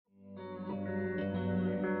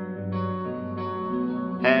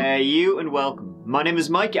Hey you and welcome. My name is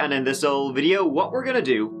Mike, and in this old video what we're gonna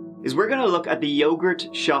do is we're gonna look at the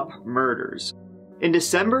yogurt shop murders. In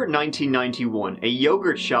December 1991, a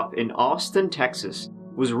yogurt shop in Austin, Texas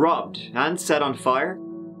was robbed and set on fire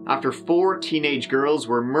after 4 teenage girls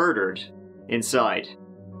were murdered inside.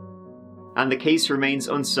 And the case remains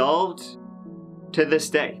unsolved to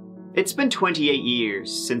this day. It's been 28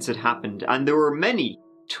 years since it happened, and there were many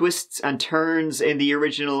twists and turns in the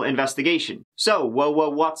original investigation. So,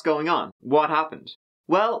 what's going on? What happened?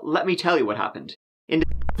 Well, let me tell you what happened.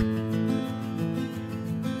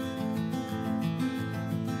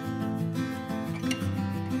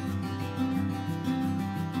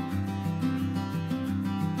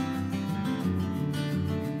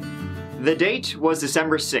 The date was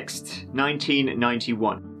December 6th,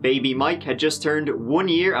 1991. Baby Mike had just turned 1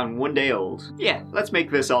 year and 1 day old. Yeah, let's make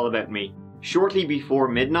this all about me. Shortly before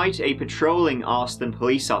midnight, a patrolling Austin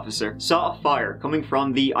police officer saw a fire coming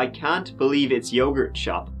from the I Can't Believe It's Yogurt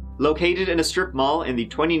shop, located in a strip mall in the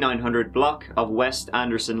 2900 block of West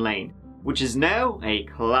Anderson Lane, which is now a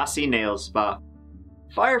classy nail spa.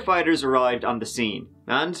 Firefighters arrived on the scene,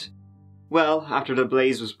 and, well, after the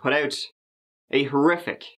blaze was put out, a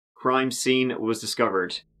horrific crime scene was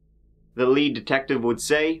discovered. The lead detective would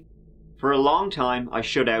say, "For a long time I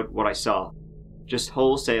shut out what I saw. Just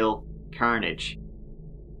wholesale carnage.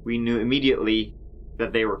 We knew immediately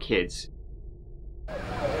that they were kids."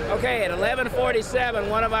 Okay, at 11:47,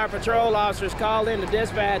 one of our patrol officers called in to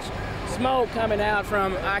dispatch smoke coming out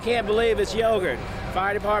from I Can't Believe It's Yogurt.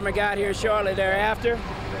 Fire department got here shortly thereafter.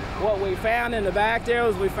 What we found in the back there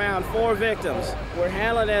was we found 4 victims. We're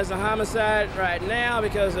handling it as a homicide right now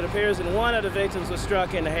because it appears that one of the victims was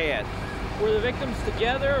struck in the head. Were the victims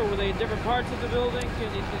together, or were they in different parts of the building?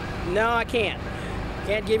 No, I can't.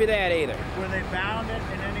 Can't give you that either. Were they bound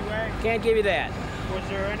in any way? Can't give you that. Was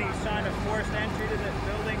there any sign of forced entry to this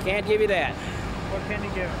building? Can't give you that. What can you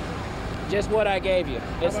give? Just what I gave you.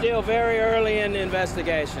 It's still very early in the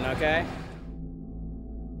investigation, okay?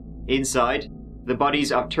 Inside, the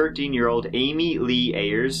bodies of 13-year-old Amy Lee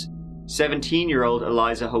Ayers, 17-year-old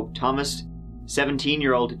Eliza Hope Thomas,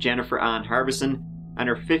 17-year-old Jennifer Ann Harbison, and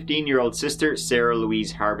her 15-year-old sister Sarah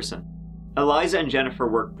Louise Harbison. Eliza and Jennifer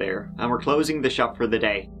worked there and were closing the shop for the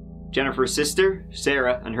day. Jennifer's sister,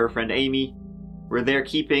 Sarah, and her friend Amy were there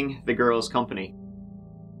keeping the girls company.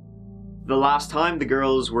 The last time the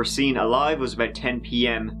girls were seen alive was about 10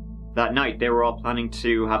 p.m. that night. They were all planning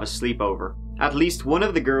to have a sleepover. At least one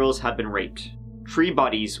of the girls had been raped. 3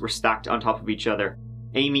 bodies were stacked on top of each other.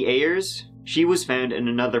 Amy Ayers, she was found in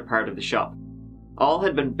another part of the shop. All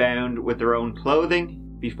had been bound with their own clothing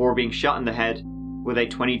before being shot in the head with a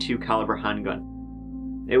 .22 caliber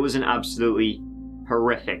handgun. It was an absolutely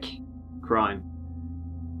horrific crime.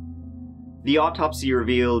 The autopsy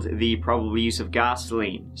revealed the probable use of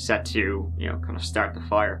gasoline set to, kind of start the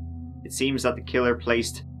fire. It seems that the killer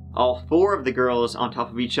placed all 4 of the girls on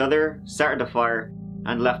top of each other, started the fire,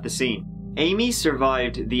 and left the scene. Amy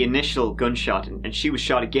survived the initial gunshot and she was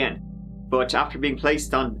shot again, but after being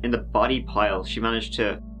placed in the body pile, she managed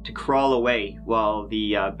to crawl away while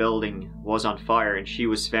the building was on fire, and she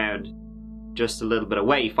was found just a little bit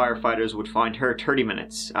away. Firefighters would find her 30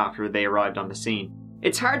 minutes after they arrived on the scene.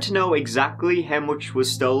 It's hard to know exactly how much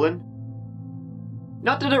was stolen.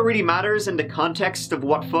 Not that it really matters in the context of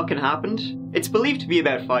what fucking happened. It's believed to be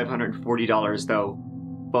about $540 though,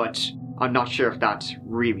 but I'm not sure if that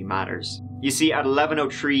really matters. You see, at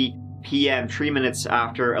 11:03 p.m., 3 minutes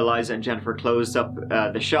after Eliza and Jennifer closed up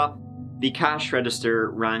the shop, the cash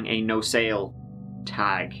register rang a no sale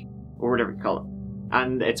tag, or whatever you call it.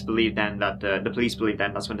 And it's believed then that the police believe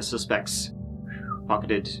then that's when the suspects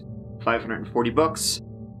pocketed $540.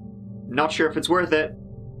 Not sure if it's worth it.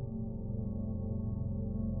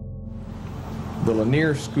 The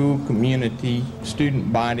Lanier School community,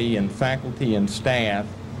 student body, and faculty and staff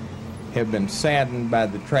have been saddened by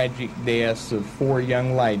the tragic deaths of 4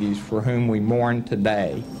 young ladies for whom we mourn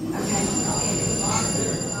today.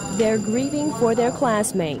 They're grieving for their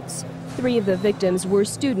classmates. 3 of the victims were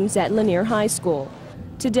students at Lanier High School.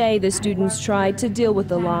 Today, the students tried to deal with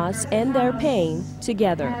the loss and their pain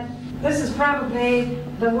together. This is probably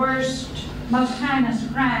the worst, most heinous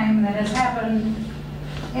crime that has happened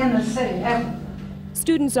in the city ever.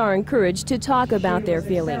 Students are encouraged to talk about their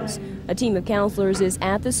feelings. A team of counselors is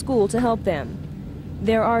at the school to help them.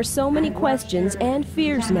 There are so many questions and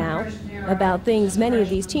fears now about things many of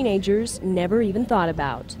these teenagers never even thought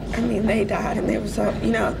about. I mean, they died and they were so,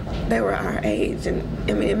 they were our age, and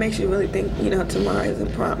I mean, it makes you really think, tomorrow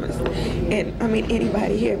isn't promised. And I mean,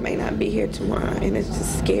 anybody here may not be here tomorrow, and it's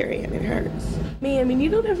just scary and it hurts. I mean, you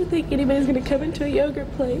don't ever think anybody's gonna come into a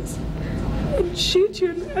yogurt place. and shoot you.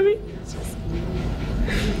 I mean, it's just,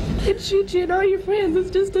 and shoot you and all your friends.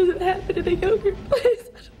 It just doesn't happen in a yogurt place.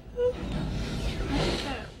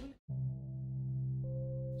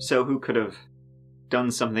 So who could have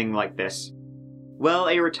done something like this? Well,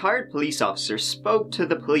 a retired police officer spoke to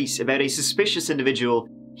the police about a suspicious individual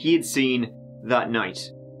he had seen that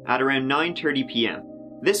night at around 9:30 p.m.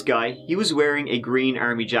 This guy, he was wearing a green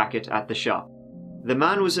army jacket at the shop. The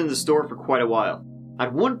man was in the store for quite a while.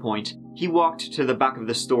 At one point, he walked to the back of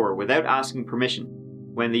the store without asking permission.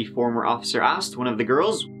 When the former officer asked one of the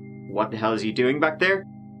girls, "What the hell is he doing back there?"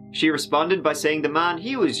 she responded by saying the man,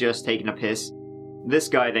 he was just taking a piss. This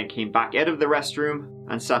guy then came back out of the restroom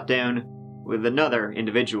and sat down with another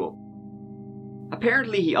individual.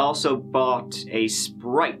 Apparently he also bought a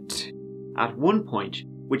Sprite at one point,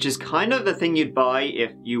 which is kind of the thing you'd buy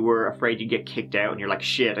if you were afraid you'd get kicked out and you're like,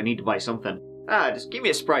 shit, I need to buy something. Just give me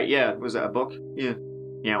a Sprite, yeah, was that a book? Yeah.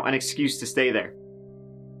 You know, an excuse to stay there.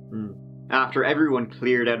 After everyone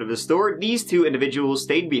cleared out of the store, these two individuals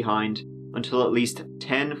stayed behind until at least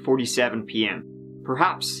 10:47 p.m.,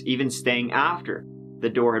 perhaps even staying after the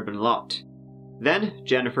door had been locked. Then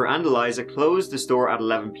Jennifer and Eliza closed the store at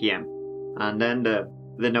 11 p.m. and then the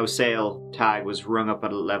no sale tag was rung up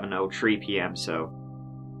at 11:03 p.m. So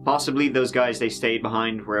possibly those guys, they stayed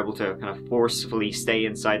behind, were able to kind of forcefully stay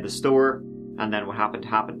inside the store, and then what happened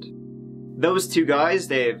happened. Those two guys,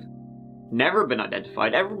 they've never been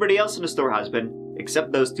identified. Everybody else in the store has been,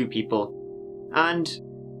 except those two people. And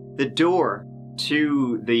the door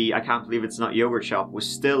to the I Can't Believe It's Not Yogurt shop was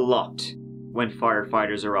still locked when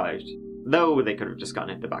firefighters arrived. Though they could have just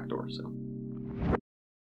gotten in the back door, so.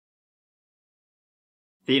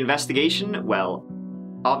 The investigation, well,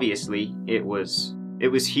 obviously it was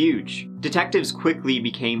huge. Detectives quickly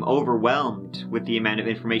became overwhelmed with the amount of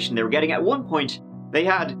information they were getting. At one point, they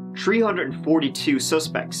had 342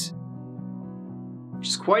 suspects, which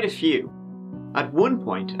is quite a few. At one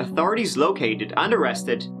point, authorities located and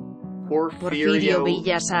arrested Porfirio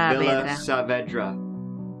Villa Saavedra.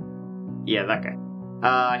 Yeah, that guy.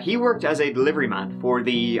 He worked as a delivery man for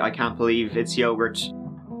the I Can't Believe It's Yogurt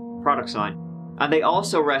product line. And they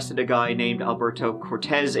also arrested a guy named Alberto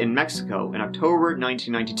Cortez in Mexico in October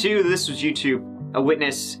 1992. This was due to a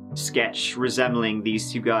witness sketch resembling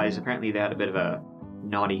these two guys. Apparently they had a bit of a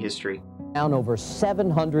naughty history. Down over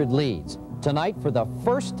 700 leads. Tonight, for the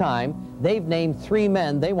first time, they've named 3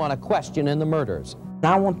 men they want to question in the murders.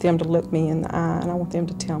 I want them to look me in the eye, and I want them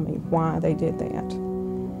to tell me why they did that.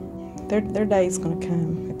 Their day's going to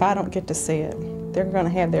come. If I don't get to see it, they're going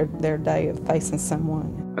to have their day of facing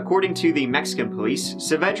someone. According to the Mexican police,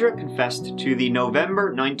 Saavedra confessed to the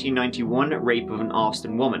November 1991 rape of an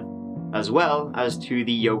Austin woman, as well as to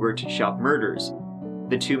the yogurt shop murders.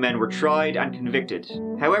 The 2 men were tried and convicted.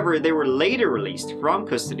 However, they were later released from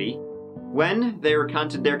custody when they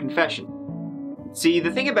recanted their confession. See,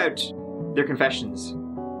 the thing about their confessions,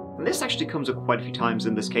 and this actually comes up quite a few times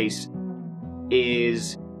in this case,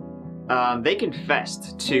 is they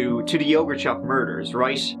confessed to the yogurt shop murders,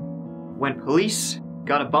 right? When police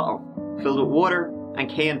got a bottle filled with water and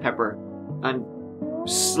cayenne pepper and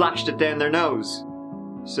slashed it down their nose.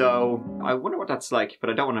 So I wonder what that's like, but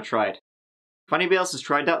I don't want to try it. If anybody else has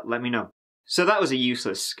tried that, let me know. So that was a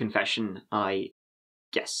useless confession, I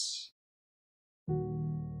guess.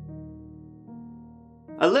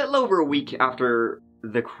 A little over a week after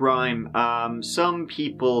the crime, some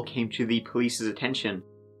people came to the police's attention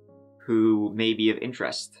who may be of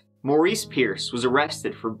interest. Maurice Pierce was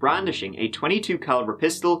arrested for brandishing a .22 caliber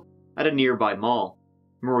pistol at a nearby mall.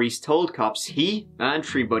 Maurice told cops he and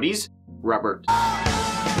 3 buddies, Robert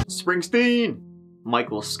Springsteen,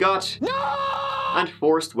 Michael Scott, and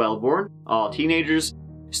Forrest Wellborn, all teenagers,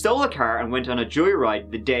 stole a car and went on a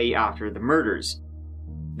joyride the day after the murders.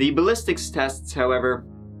 The ballistics tests, however,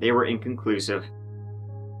 they were inconclusive.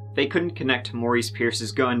 They couldn't connect Maurice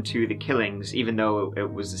Pierce's gun to the killings, even though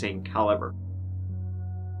it was the same caliber.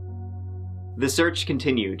 The search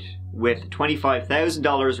continued, with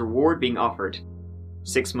 $25,000 reward being offered.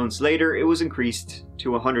 6 months later, it was increased to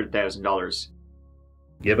 $100,000.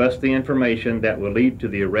 Give us the information that will lead to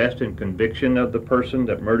the arrest and conviction of the person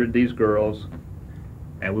that murdered these girls,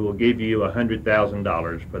 and we will give you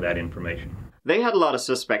 $100,000 for that information. They had a lot of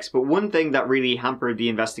suspects, but one thing that really hampered the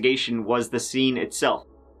investigation was the scene itself.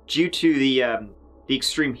 Due to the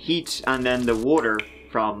extreme heat and then the water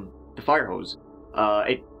from the fire hose,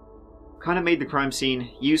 it kind of made the crime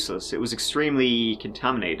scene useless. It was extremely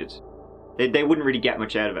contaminated. They wouldn't really get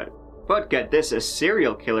much out of it. But get this, a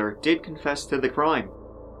serial killer did confess to the crime.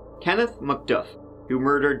 Kenneth McDuff, who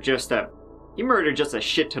murdered just a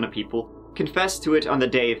shit ton of people, confessed to it on the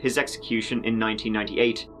day of his execution in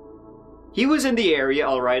 1998. He was in the area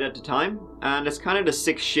alright at the time, and it's kind of the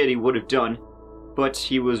sick shit he would have done, but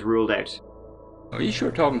he was ruled out. Oh, you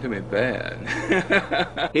sure talking to me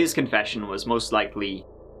bad. His confession was most likely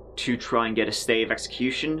to try and get a stay of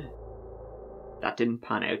execution. That didn't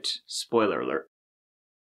pan out. Spoiler alert.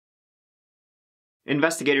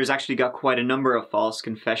 Investigators actually got quite a number of false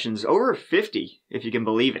confessions, over 50, if you can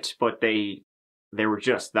believe it, but they were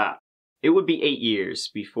just that. It would be 8 years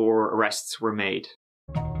before arrests were made.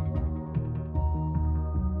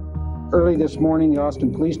 Early this morning, the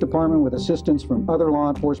Austin Police Department, with assistance from other law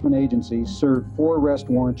enforcement agencies, served 4 arrest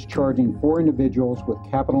warrants charging 4 individuals with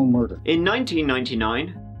capital murder. In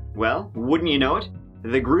 1999, well, wouldn't you know it,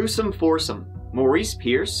 the gruesome foursome, Maurice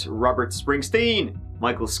Pierce, Robert Springsteen,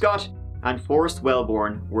 Michael Scott, and Forrest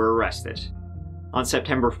Wellborn were arrested. On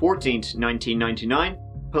September 14th, 1999,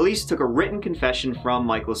 police took a written confession from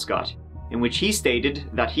Michael Scott, in which he stated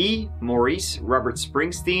that he, Maurice, Robert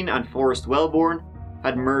Springsteen, and Forrest Wellborn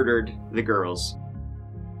had murdered the girls.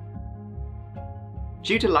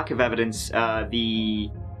 Due to lack of evidence, the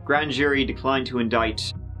grand jury declined to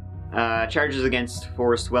indict charges against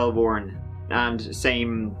Forrest Wellborn, and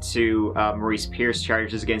same to Maurice Pierce,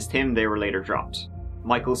 charges against him, they were later dropped.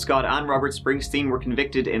 Michael Scott and Robert Springsteen were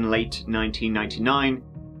convicted in late 1999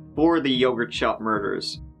 for the yogurt shop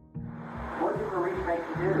murders. What did Maurice make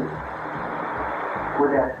you do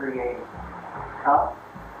with that 380? Huh?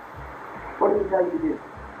 What did he tell you to do?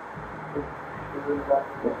 If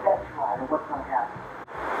that's right, and what's going to happen?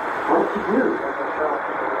 What did you do?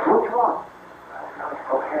 What's wrong?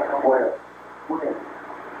 Okay, where?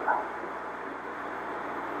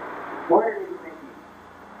 Where did he make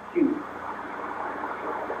you shoot?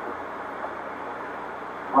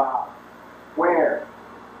 Wow. Where?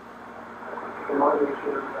 In order to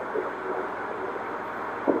shoot.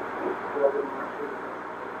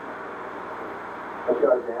 I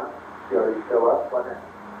shut it down. You already show up. What now?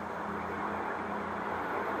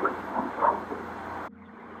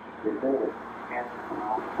 You did it.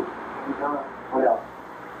 What else?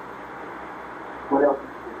 What else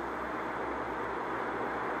did you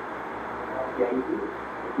do? Yeah,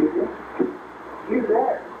 you did. You're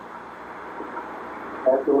there.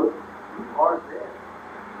 Absolutely. You are there.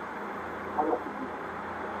 How much did you do?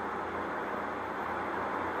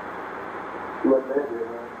 You weren't there,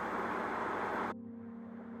 right?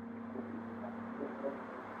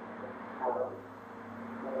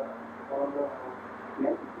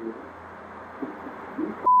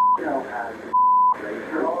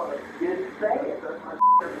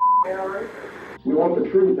 We want the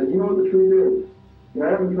truth, and you know what the truth is. You're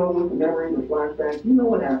having trouble with the memories and flashbacks. You know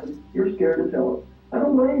what happened. You're scared to tell us. I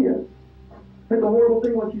don't blame you. It's a horrible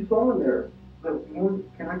thing what you saw in there. But you know,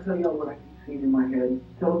 can I tell y'all what I keep seeing in my head?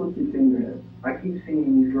 Tell us what you see in your head. I keep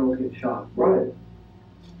seeing these girls get shot. Right.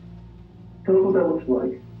 Tell us what that looks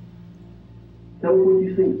like. Tell us what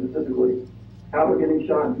you see specifically. How they're getting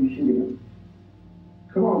shot and who's shooting them.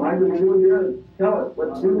 Come on, Mike, we're doing good. Tell us.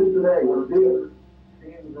 Let's do this today. Let's do it.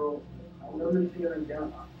 Seeing girls, I'll never see them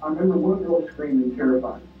down. I remember one girl screaming,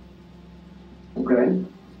 terrified. Okay.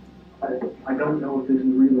 I don't know if this is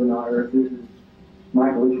real or not, or if this is...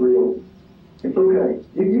 Michael, it's real. It's okay.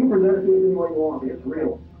 You can present it to us any way you want. It's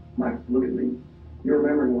real. Mike, look at me. You're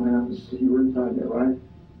remembering what happened because you were inside there, right?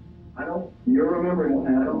 You're remembering what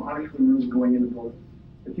happened. I don't honestly remember going in the building.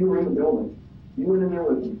 But you were in the building. You went in there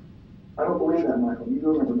with me. I don't believe that, Michael. You do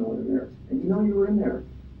remember going in there. And you know you were in there.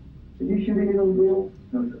 Did you shoot any of those girls?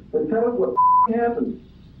 No, sir. Then tell us what happened.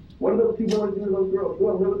 What did those 2 boys do to those girls? You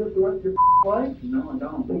want to live with this the rest of your life? No, I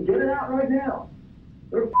don't. Then get it out right now.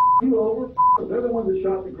 They're you over. They're the ones that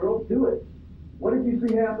shot the girls. Do it. What did you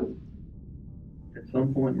see happen? At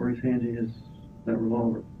some point, Maurice hands you that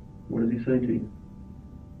revolver. What does he say to you?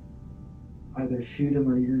 Either shoot him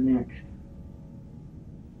or you're next.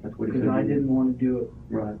 That's what he said. Because I didn't want to do it.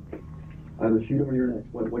 Right. Either shoot him or you're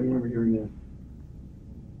next. What do you remember hearing then?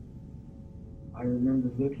 I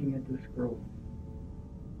remember looking at this girl.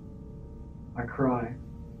 I cry.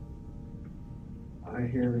 I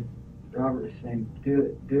hear Robert saying, "Do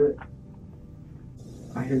it, do it."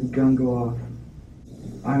 I hear the gun go off.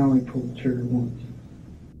 I only pulled the trigger once.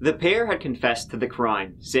 The pair had confessed to the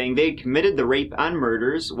crime, saying they'd committed the rape and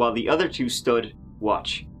murders while the other 2 stood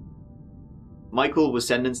watch. Michael was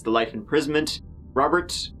sentenced to life imprisonment.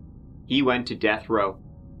 Robert, he went to death row.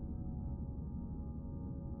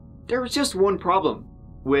 There was just one problem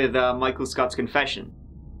with Michael Scott's confession.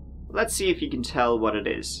 Let's see if you can tell what it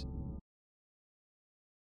is.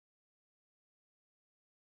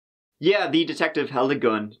 Yeah, the detective held a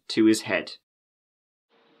gun to his head.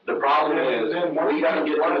 The problem is, we got to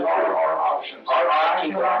get what are our options? I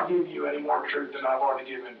cannot give you any more truth than I've already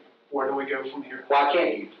given. Where do we go from here? Why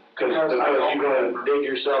can't you? Because you're going to dig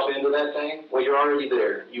yourself into that thing? Well, you're already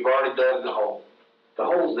there. You've already dug the hole. The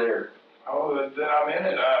hole's there. Oh, then I'm in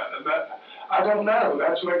it. I don't know.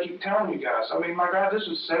 That's what I keep telling you guys. I mean, my God, this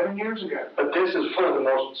was 7 years ago. But this is one of the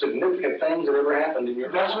most significant things that ever happened in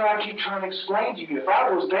your life. That's what I keep trying to explain to you. If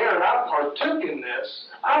I was there and I partook in this,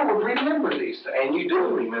 I would remember these things. And you do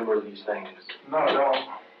remember these things. No, I don't.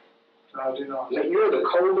 No, I do not. You're the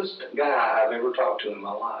coldest guy I've ever talked to in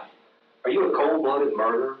my life. Are you a cold-blooded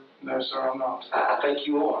murderer? No, sir, I'm not. I think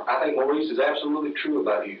you are. I think Maurice is absolutely true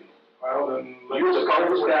about you. Well, then you're the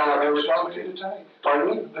coldest guy I've ever talked to.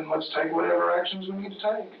 Pardon me? Then let's take whatever actions we need to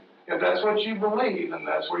take. If that's what you believe and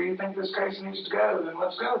that's where you think this case needs to go, then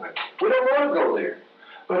let's go there. We don't want to go there.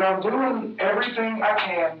 But I'm doing everything I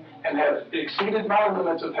can and have exceeded my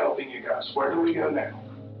limits of helping you guys. Where do we go now?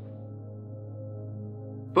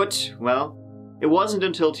 But, well, it wasn't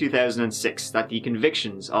until 2006 that the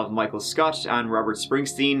convictions of Michael Scott and Robert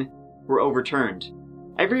Springsteen were overturned.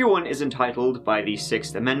 Everyone is entitled by the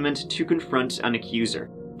Sixth Amendment to confront an accuser,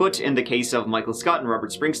 but in the case of Michael Scott and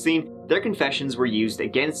Robert Springsteen, their confessions were used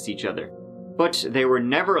against each other. But they were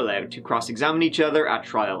never allowed to cross-examine each other at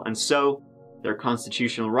trial, and so their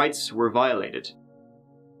constitutional rights were violated.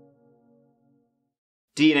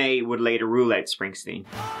 DNA would later rule out Springsteen,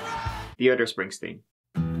 the other Springsteen.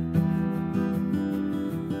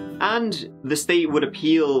 And the state would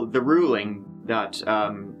appeal the ruling that,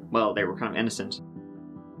 well, they were kind of innocent.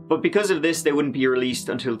 But because of this, they wouldn't be released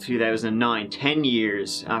until 2009, 10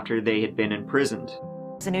 years after they had been imprisoned.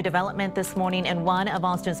 There's a new development this morning in one of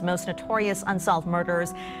Austin's most notorious unsolved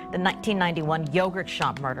murders, the 1991 yogurt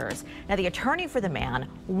shop murders. Now, the attorney for the man,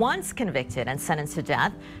 once convicted and sentenced to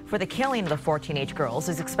death for the killing of the 4 teenage girls,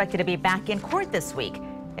 is expected to be back in court this week.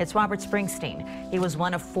 It's Robert Springsteen. He was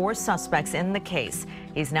one of 4 suspects in the case.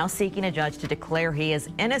 He's now seeking a judge to declare he is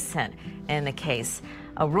innocent in the case.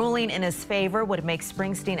 A ruling in his favor would make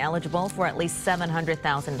Springsteen eligible for at least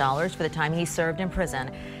 $700,000 for the time he served in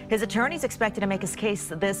prison. His attorney is expected to make his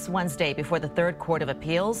case this Wednesday before the 3rd Court of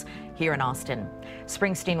Appeals here in Austin.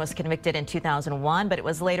 Springsteen was convicted in 2001, but it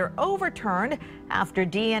was later overturned after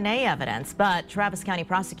DNA evidence. But Travis County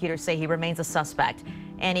prosecutors say he remains a suspect,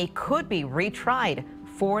 and he could be retried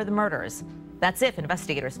for the murders. That's if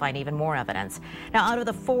investigators find even more evidence. Now, out of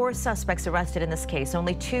the 4 suspects arrested in this case,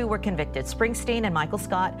 only 2 were convicted, Springsteen and Michael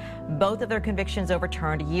Scott. Both of their convictions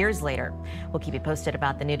overturned years later. We'll keep you posted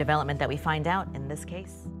about the new development that we find out in this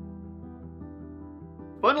case.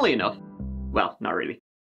 Funnily enough, well, not really,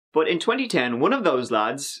 but in 2010, one of those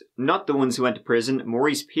lads, not the ones who went to prison,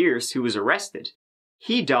 Maurice Pierce, who was arrested,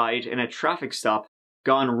 he died in a traffic stop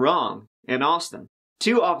gone wrong in Austin.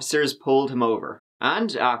 2 officers pulled him over,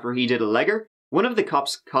 and after he did a legger, one of the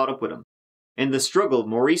cops caught up with him. In the struggle,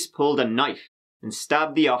 Maurice pulled a knife and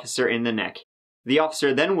stabbed the officer in the neck. The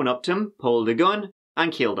officer then went up to him, pulled a gun,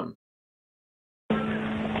 and killed him.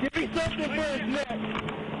 Give me something for his neck.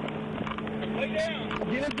 Lay down.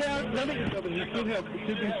 Get him down. Let me get something. You should help. You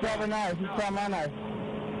should be grabbing knife. He grabbed my knife.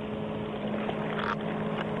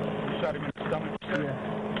 You shot him in the stomach? Yeah.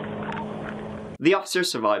 The officer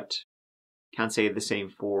survived. Can't say the same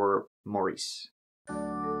for Maurice.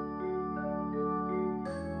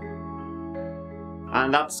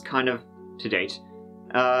 And that's kind of to date.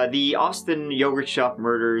 The Austin yogurt shop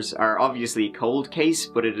murders are obviously a cold case,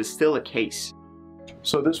 but it is still a case.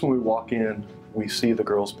 So this, when we walk in, we see the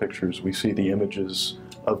girls' pictures, we see the images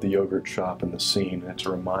of the yogurt shop and the scene. It's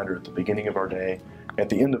a reminder at the beginning of our day, at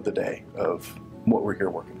the end of the day, of what we're here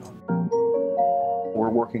working on. We're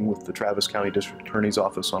working with the Travis County District Attorney's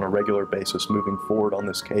Office on a regular basis moving forward on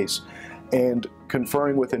this case and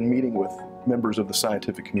conferring with and meeting with members of the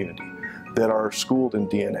scientific community that are schooled in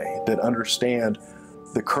DNA, that understand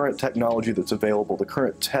the current technology that's available, the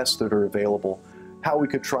current tests that are available, how we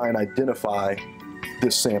could try and identify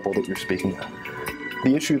this sample that you're speaking of.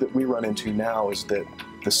 The issue that we run into now is that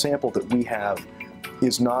the sample that we have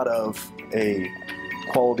is not of a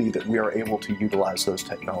quality that we are able to utilize those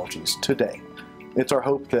technologies today. It's our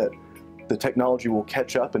hope that the technology will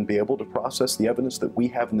catch up and be able to process the evidence that we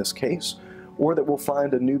have in this case, or that we'll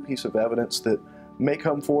find a new piece of evidence that may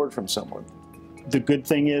come forward from someone. The good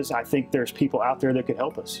thing is, I think there's people out there that could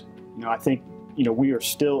help us. I think, we are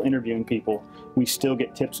still interviewing people. We still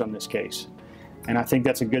get tips on this case. And I think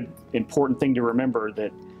that's a good, important thing to remember,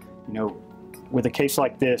 that, with a case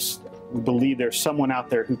like this, we believe there's someone out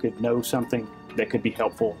there who could know something that could be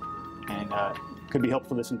helpful and could be helpful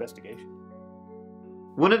for this investigation.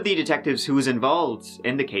 One of the detectives who was involved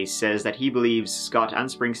in the case says that he believes Scott and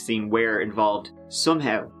Springsteen were involved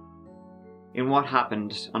somehow in what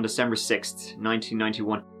happened on December 6th,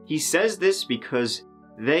 1991. He says this because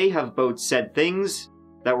they have both said things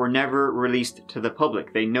that were never released to the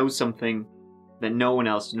public. They know something that no one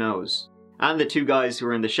else knows. And the two guys who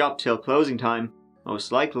were in the shop till closing time,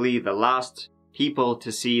 most likely the last people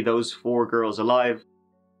to see those 4 girls alive,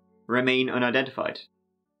 remain unidentified.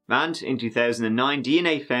 And in 2009,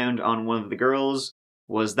 DNA found on one of the girls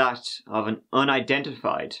was that of an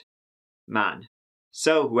unidentified man.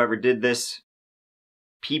 So whoever did this,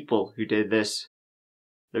 people who did this,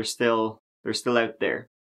 they're still out there.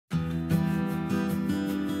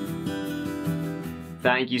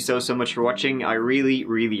 Thank you so much for watching. I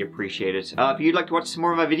really appreciate it. If you'd like to watch some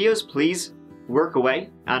more of my videos, please work away,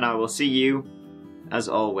 and I will see you, as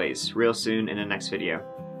always, real soon in the next video.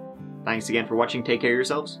 Thanks again for watching. Take care of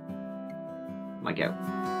yourselves. Mike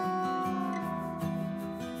out.